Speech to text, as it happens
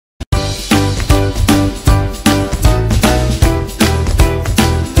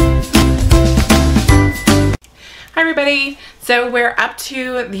everybody! So we're up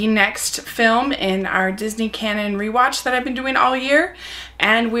to the next film in our Disney Canon rewatch that I've been doing all year,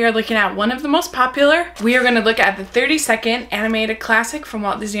 and we are looking at one of the most popular. We are going to look at the 32nd animated classic from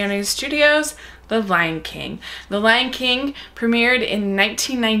Walt Disney Animation Studios, The Lion King. The Lion King premiered in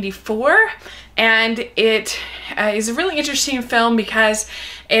 1994, and it is a really interesting film because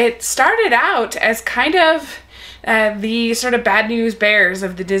it started out as kind of the sort of bad news bears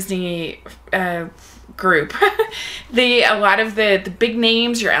of the Disney group. A lot of the big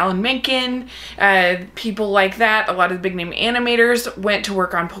names, your Alan Menken, people like that, a lot of the big name animators went to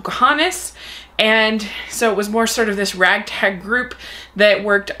work on Pocahontas, and so it was more sort of this ragtag group that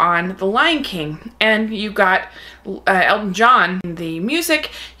worked on The Lion King. And you got Elton John in the music,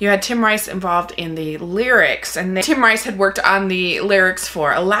 you had Tim Rice involved in the lyrics, and Tim Rice had worked on the lyrics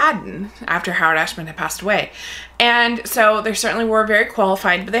for Aladdin after Howard Ashman had passed away. And so they certainly were very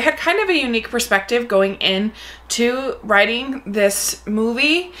qualified, but they had kind of a unique perspective going into writing this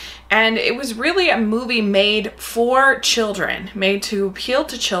movie. And it was really a movie made for children, made to appeal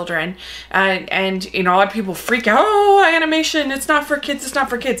to children. And you know, a lot of people freak out, oh, animation, it's not for kids, it's not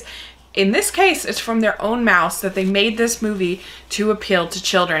for kids. In this case, it's from their own mouths that they made this movie to appeal to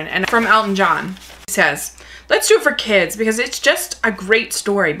children. And from Elton John, he says, "Let's do it for kids because it's just a great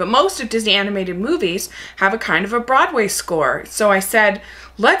story, but most of Disney animated movies have a kind of a Broadway score. So I said,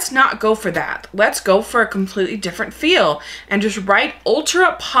 let's not go for that. Let's go for a completely different feel and just write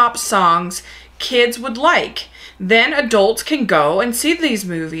ultra pop songs kids would like. Then adults can go and see those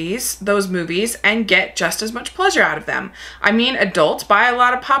movies, and get just as much pleasure out of them. I mean, adults buy a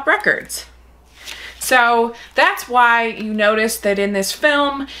lot of pop records." So that's why you notice that in this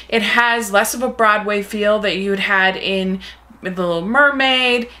film, it has less of a Broadway feel that you'd had in The Little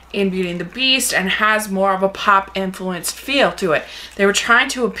Mermaid, in Beauty and the Beast, and has more of a pop influenced feel to it. They were trying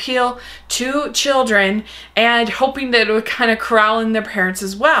to appeal to children and hoping that it would kind of corral in their parents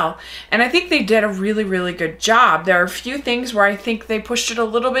as well. And I think they did a really, really good job. There are a few things where I think they pushed it a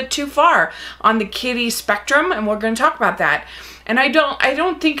little bit too far on the kiddie spectrum, and we're going to talk about that. And I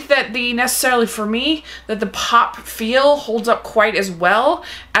don't think that necessarily for me, that the pop feel holds up quite as well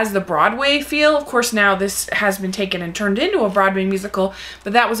as the Broadway feel. Of course, now this has been taken and turned into a Broadway musical,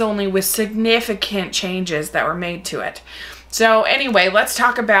 but that was only with significant changes that were made to it. So anyway, let's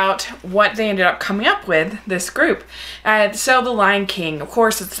talk about what they ended up coming up with, this group. So The Lion King, of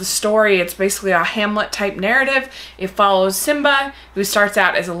course, it's the story. It's basically a Hamlet type narrative. It follows Simba, who starts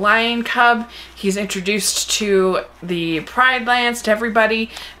out as a lion cub. He's introduced to the Pride Lands, to everybody,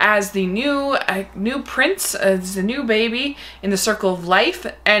 as the new prince, as the new baby in the circle of life.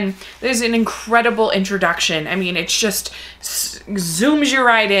 And there's an incredible introduction. I mean, it's just zooms you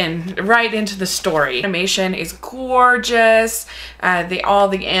right into the story. Animation is gorgeous. All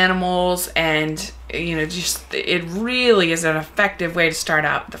the animals, and you know, just it really is an effective way to start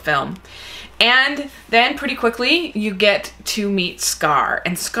out the film. And then pretty quickly you get to meet Scar.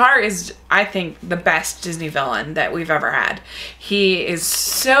 And Scar is, I think, the best Disney villain that we've ever had. He is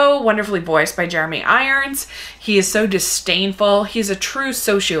so wonderfully voiced by Jeremy Irons. He is so disdainful. He's a true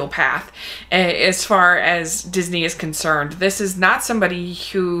sociopath as far as Disney is concerned. This is not somebody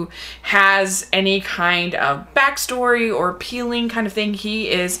who has any kind of backstory or appealing kind of thing. He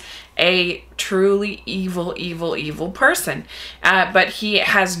is a truly evil person, but he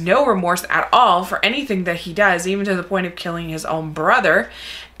has no remorse at all for anything that he does, even to the point of killing his own brother.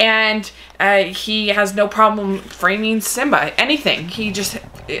 And he has no problem framing Simba, anything. He just,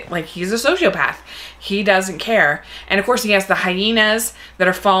 he's a sociopath. He doesn't care. And of course he has the hyenas that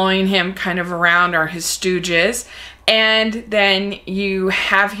are following him kind of around, are his stooges. And then you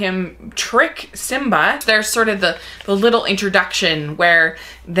have him trick Simba. There's sort of the little introduction where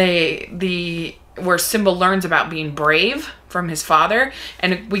where Simba learns about being brave from his father,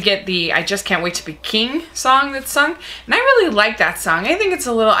 and we get the "I Just Can't Wait to Be King" song that's sung. And I really like that song. I think it's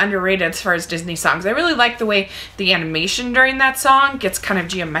a little underrated as far as Disney songs. I really like the way the animation during that song gets kind of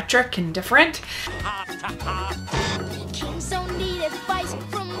geometric and different. Kings don't need advice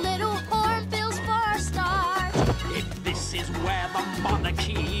from little hornbills for a start. If this is where the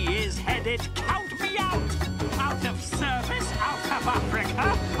monarchy is headed, count me out. Out of service, out of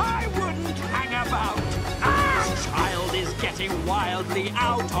Africa, I wouldn't hang about. This child is getting wildly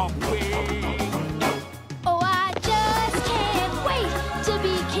out of wing. Oh, I just can't wait to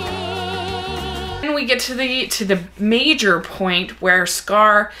be king. And we get to the major point where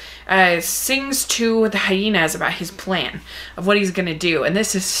Scar sings to the hyenas about his plan of what he's gonna do. And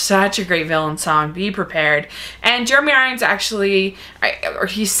this is such a great villain song. Be prepared. And Jeremy Irons actually,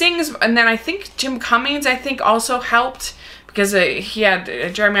 he sings, and then I think Jim Cummings, also helped because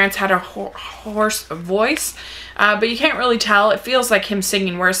Jeremy Irons had a hoarse voice, but you can't really tell. It feels like him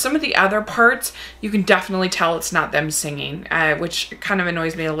singing, whereas some of the other parts, you can definitely tell it's not them singing, which kind of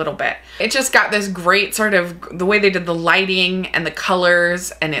annoys me a little bit. It just got this great sort of, the way they did the lighting and the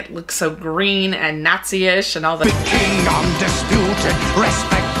colors, and it looks so green and Nazi-ish and all the King undisputed,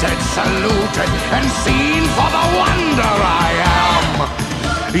 respected, saluted, and seen for the wonder I am.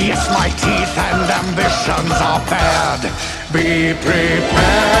 Yes, my teeth and ambitions are bared. Be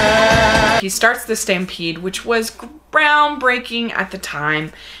prepared. He starts the stampede, which was groundbreaking at the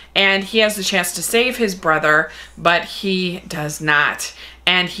time, and he has the chance to save his brother, but he does not.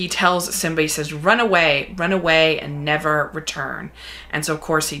 And he tells Simba, he says, run away, and never return. And so, of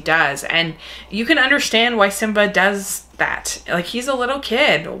course, he does. And you can understand why Simba does that. Like, he's a little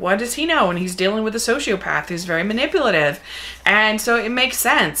kid. What does he know? And he's dealing with a sociopath who's very manipulative. And so it makes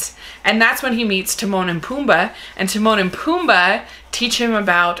sense. And that's when he meets Timon and Pumbaa. And Timon and Pumbaa teach him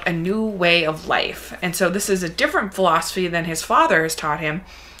about a new way of life. And so this is a different philosophy than his father has taught him.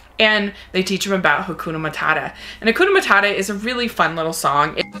 And they teach him about Hakuna Matata. And Hakuna Matata is a really fun little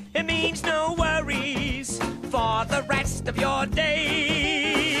song. It means no worries for the rest of your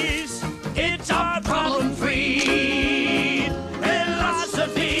days. It's our problem-free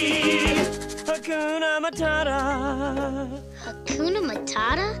philosophy. Hakuna Matata. Hakuna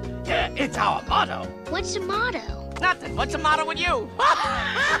Matata? Yeah, it's our motto. What's the motto? Nothing. What's the matter with you?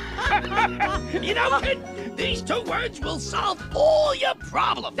 You know, kid, these 2 words will solve all your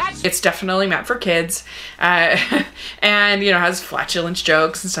problems. It's definitely meant for kids, and, you know, has flatulence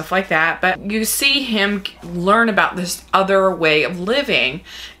jokes and stuff like that. But you see him learn about this other way of living,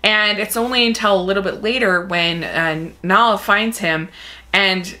 and it's only until a little bit later when Nala finds him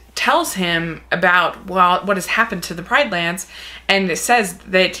and tells him about, well, what has happened to the Pride Lands, and it says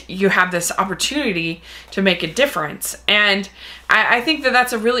that you have this opportunity to make a difference. And I think that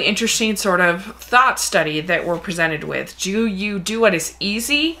that's a really interesting sort of thought study that we're presented with. Do you do what is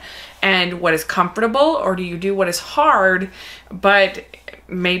easy and what is comfortable, or do you do what is hard, but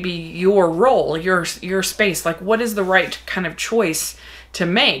maybe your role, your space? Like, what is the right kind of choice to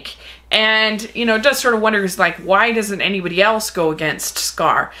make? And, you know, it does sort of wonder, is like, why doesn't anybody else go against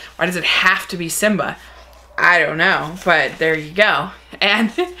Scar? Why does it have to be Simba? I don't know, but there you go.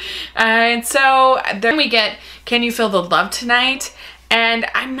 And so then we get Can You Feel the Love Tonight? And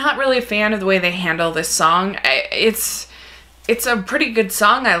I'm not really a fan of the way they handle this song. It's a pretty good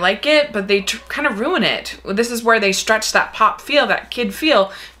song. I like it, but they kind of ruin it. This is where they stretch that pop feel, that kid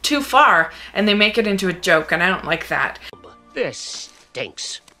feel, too far, and they make it into a joke, and I don't like that. This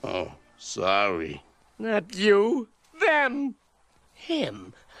stinks. Oh, sorry. Not you, them,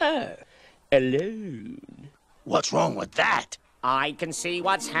 him, her, alone. What's wrong with that? I can see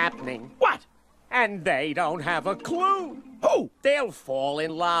what's happening. What? And they don't have a clue. Who? They'll fall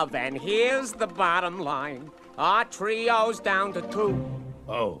in love, and here's the bottom line. Our trio's down to 2.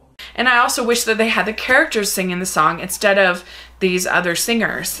 Oh. And I also wish that they had the characters singing the song instead of these other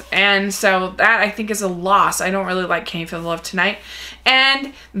singers. And so that, I think, is a loss. I don't really like Can You Feel the Love Tonight?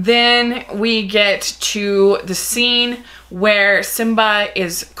 And then we get to the scene where Simba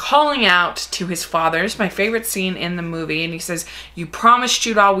is calling out to his father. It's my favorite scene in the movie. And he says, you promised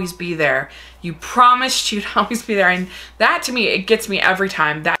you'd always be there. You promised you'd always be there. And that, to me, it gets me every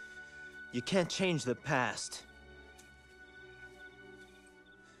time. That You can't change the past.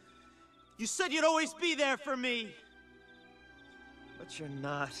 You said you'd always be there for me. But you're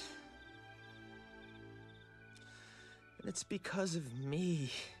not. And it's because of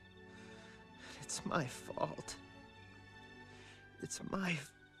me. It's my fault. It's my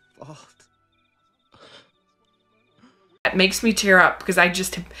fault. It makes me tear up because I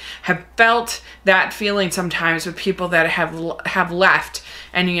just have felt that feeling sometimes with people that have left,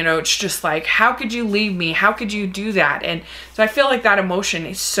 and, you know, it's just like, how could you leave me? How could you do that? And so I feel like that emotion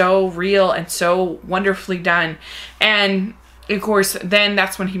is so real and so wonderfully done. And of course, then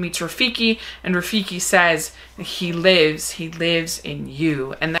that's when he meets Rafiki, and Rafiki says he lives in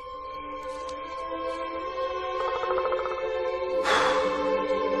you. And that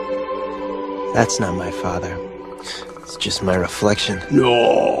That's not my father. It's just my reflection.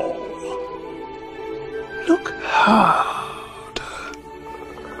 No. Look hard.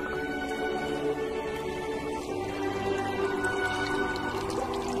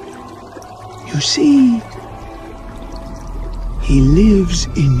 You see, he lives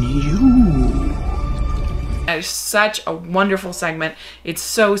in you. is such a wonderful segment. It's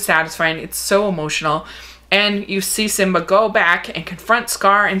so satisfying. It's so emotional. and you see Simba go back and confront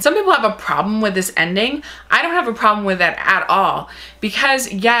Scar. And some people have a problem with this ending. I don't have a problem with that at all,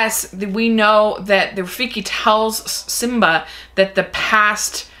 because yes, we know that the Rafiki tells Simba that the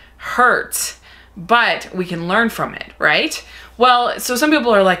past hurts, but we can learn from it, right? Well, so some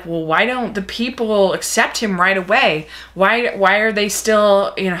people are like, well, why don't the people accept him right away? Why are they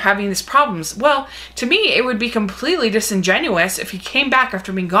still, you know, having these problems? Well, to me, it would be completely disingenuous if he came back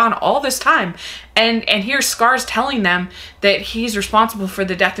after being gone all this time, and here Scar's telling them that he's responsible for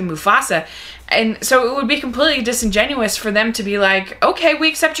the death of Mufasa. And so it would be completely disingenuous for them to be like, okay, we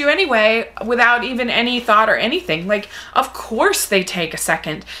accept you anyway, without even any thought or anything. Like, of course they take a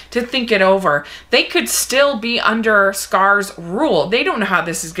second to think it over. They could still be under Scar's rule. They don't know how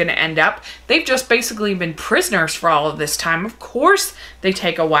this is going to end up. They've just basically been prisoners for all of this time. Of course they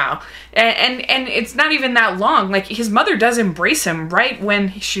take a while. And it's not even that long. Like, his mother does embrace him right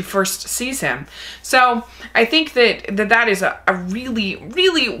when she first sees him. So I think that is a really,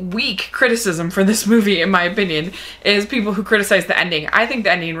 really weak criticism for this movie, in my opinion, is people who criticize the ending. I think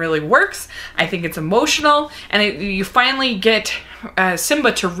the ending really works. I think it's emotional, and you finally get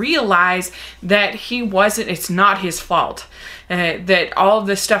Simba to realize that it's not his fault. That all of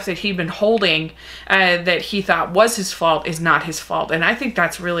the stuff that he'd been holding that he thought was his fault is not his fault. And I think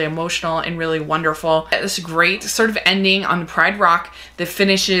that's really emotional and really wonderful. This great sort of ending on the Pride Rock that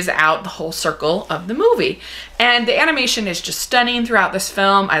finishes out the whole circle of the movie. And the animation is just stunning throughout this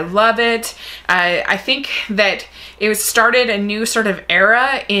film. I love it. I think that it started a new sort of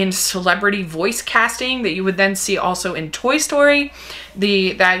era in celebrity voice casting that you would then see also in Toy Story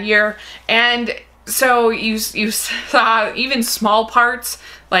that year. And so you saw even small parts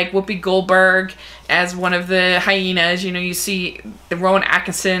like Whoopi Goldberg as one of the hyenas. You know, you see the Rowan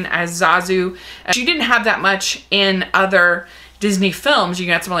Atkinson as Zazu. You didn't have that much in other Disney films. You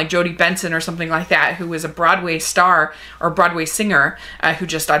got someone like Jodie Benson or something like that, who was a Broadway star or Broadway singer who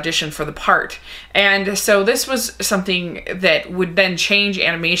just auditioned for the part. And so this was something that would then change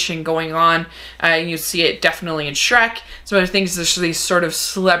animation going on. You see it definitely in Shrek. Some other things, there's these sort of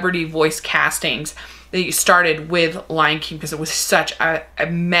celebrity voice castings that you started with Lion King because it was such a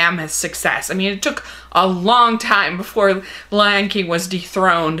mammoth success. I mean, it took a long time before Lion King was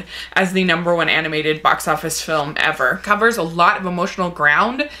dethroned as the #1 animated box office film ever. It covers a lot of emotional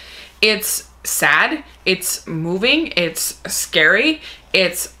ground. It's sad, it's moving, it's scary,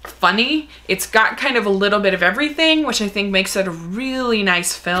 it's funny. It's got kind of a little bit of everything, which I think makes it a really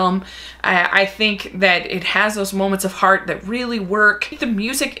nice film. I think that it has those moments of heart that really work. The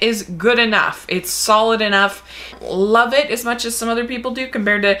music is good enough. It's solid enough. Love it as much as some other people do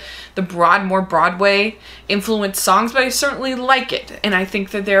compared to the more Broadway influenced songs, but I certainly like it. And I think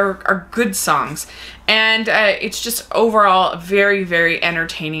that there are good songs. And it's just overall a very, very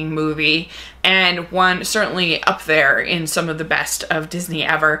entertaining movie, and one certainly up there in some of the best of Disney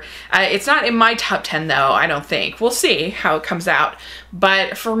ever. It's not in my top 10 though, I don't think. We'll see how it comes out.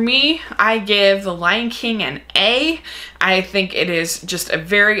 But for me, I give The Lion King an A. I think it is just a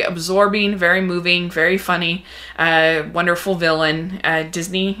very absorbing, very moving, very funny, wonderful villain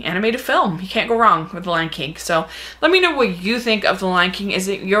Disney animated film. You can't go wrong with The Lion King. So let me know what you think of The Lion King. Is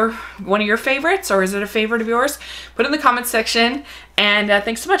it one of your favorites, or is it a favorite of yours? Put it in the comments section. And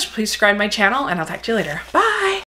thanks so much. Please subscribe to my channel, and I'll talk to you later. Bye!